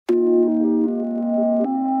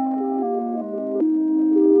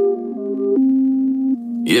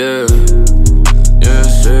Yeah, yeah,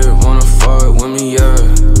 shit, wanna fuck with me, yeah.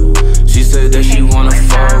 She said that she wanna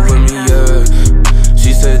fuck with me, yeah.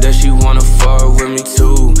 She said that she wanna fuck with me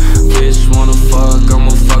too. Bitch wanna fuck,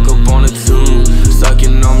 I'ma fuck up on it too.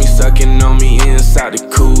 Sucking on me inside the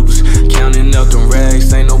coops. Counting up them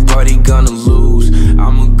racks, ain't nobody gonna lose.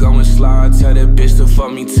 I'ma go and slide, tell that bitch to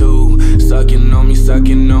fuck me too. Sucking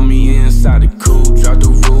on me inside the coupe. Drop the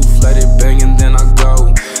roof, let it bang and then I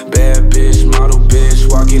go. Bad bitch, model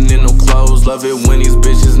bitch, walking in no clothes. Love it when these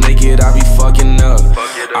bitches naked, I be fucking up.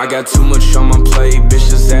 I got too much on my plate,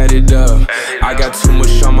 bitch, just add it up. I got too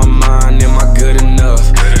much on my mind, am I good enough?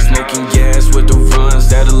 Smoking gas with the runs,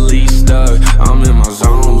 that elite stuck. I'm in my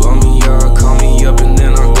zone, blow me up, call me up and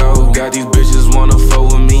then I go. Got these bitches wanna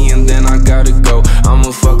fuck with me and then I gotta go.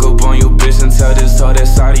 I'ma fuck up on your bitch and tell this all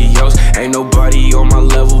that's adios. Ain't nobody on my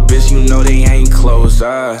level, bitch, you know they ain't close.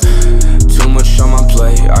 Too much on my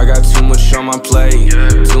plate, I got too much on my plate.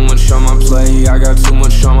 Too much on my plate, I got too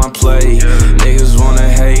much on my plate. Niggas wanna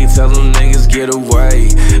hate, tell them niggas get away.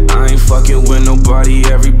 I ain't fucking with nobody,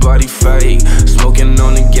 everybody fake. Smoking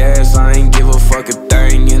on the gas, I ain't give a fuck a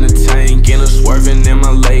thing. In the tank, in a swerving in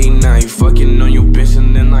my late night. Fucking on your bitch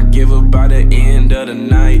and then I give her by the end of the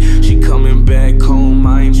night. She coming back home,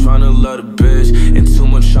 I ain't tryna love the bitch. And too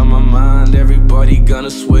much on my mind, everybody gonna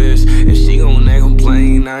switch. And she gon' act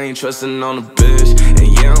complain, I ain't trusting on the bitch. And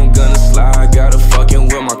yeah, I'm gonna slide, gotta fucking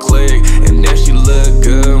with my clique. And then she look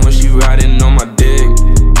good when she riding on my dick.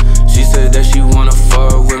 She said that she wanna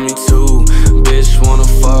fuck with me too. Bitch wanna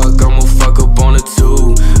fuck, I'ma fuck